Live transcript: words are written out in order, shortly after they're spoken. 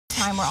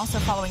time, we're also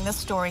following this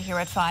story here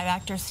at 5.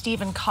 Actor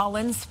Stephen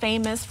Collins,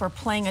 famous for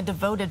playing a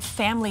devoted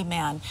family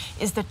man,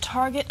 is the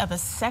target of a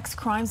sex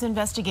crimes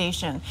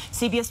investigation.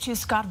 CBS 2's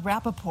Scott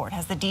Rapoport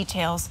has the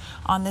details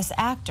on this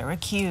actor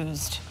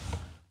accused.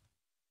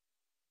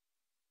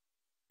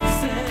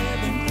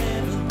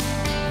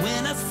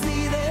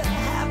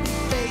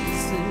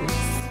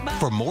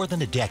 For more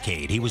than a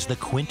decade, he was the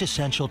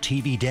quintessential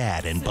TV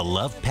dad and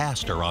beloved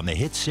pastor on the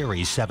hit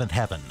series Seventh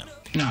Heaven.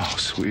 No,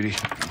 sweetie.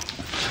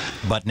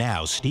 But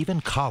now, Stephen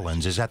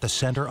Collins is at the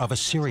center of a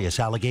serious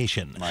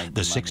allegation.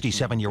 The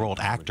 67-year-old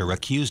actor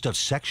accused of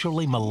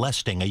sexually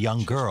molesting a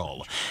young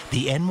girl.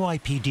 The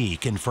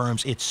NYPD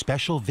confirms its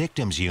Special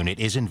Victims Unit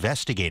is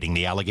investigating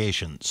the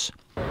allegations.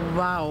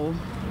 Wow.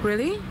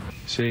 Really?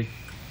 See,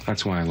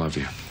 that's why I love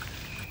you.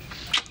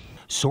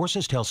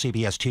 Sources tell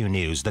CBS 2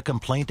 News the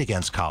complaint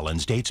against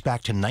Collins dates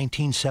back to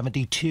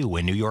 1972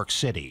 in New York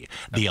City.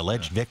 The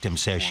alleged victim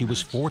says she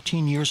was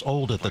 14 years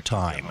old at the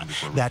time,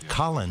 that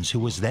Collins, who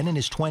was then in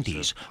his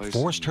 20s,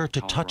 forced her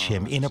to touch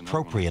him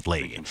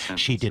inappropriately.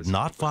 She did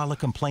not file a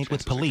complaint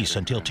with police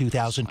until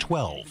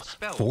 2012,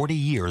 40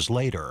 years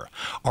later.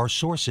 Our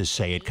sources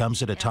say it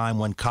comes at a time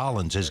when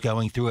Collins is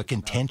going through a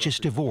contentious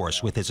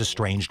divorce with his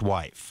estranged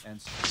wife.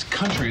 This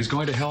country is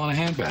going to hell in a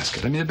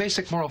handbasket. I mean, the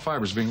basic moral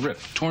fiber is being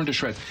ripped, torn to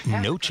shreds.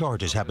 No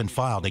charges have been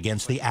filed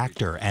against the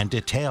actor, and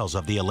details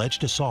of the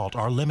alleged assault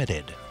are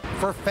limited.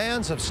 For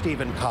fans of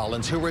Stephen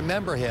Collins who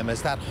remember him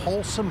as that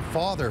wholesome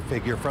father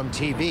figure from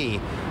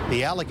TV,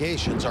 the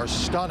allegations are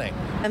stunning.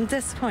 I'm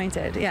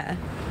disappointed, yeah.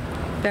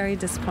 Very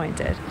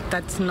disappointed.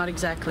 That's not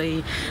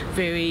exactly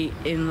very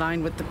in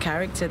line with the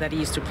character that he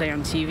used to play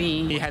on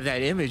TV. He had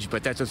that image,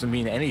 but that doesn't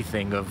mean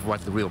anything of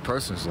what the real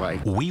person's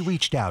like. We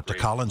reached out to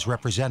Collins'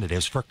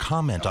 representatives for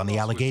comment on the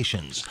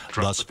allegations.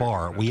 Thus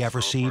far, we have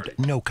received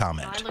no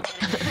comment.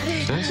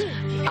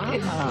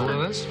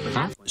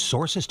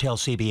 Sources tell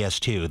CBS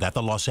 2 that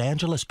the Los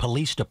Angeles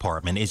Police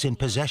Department is in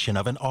possession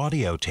of an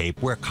audio tape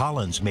where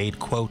Collins made,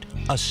 quote,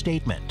 a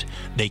statement.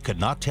 They could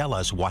not tell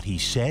us what he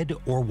said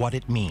or what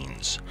it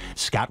means.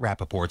 Scott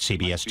Rapoport,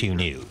 CBS 2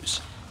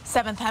 News.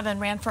 Seventh Heaven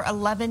ran for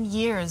 11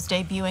 years,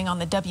 debuting on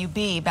the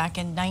WB back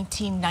in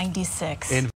 1996.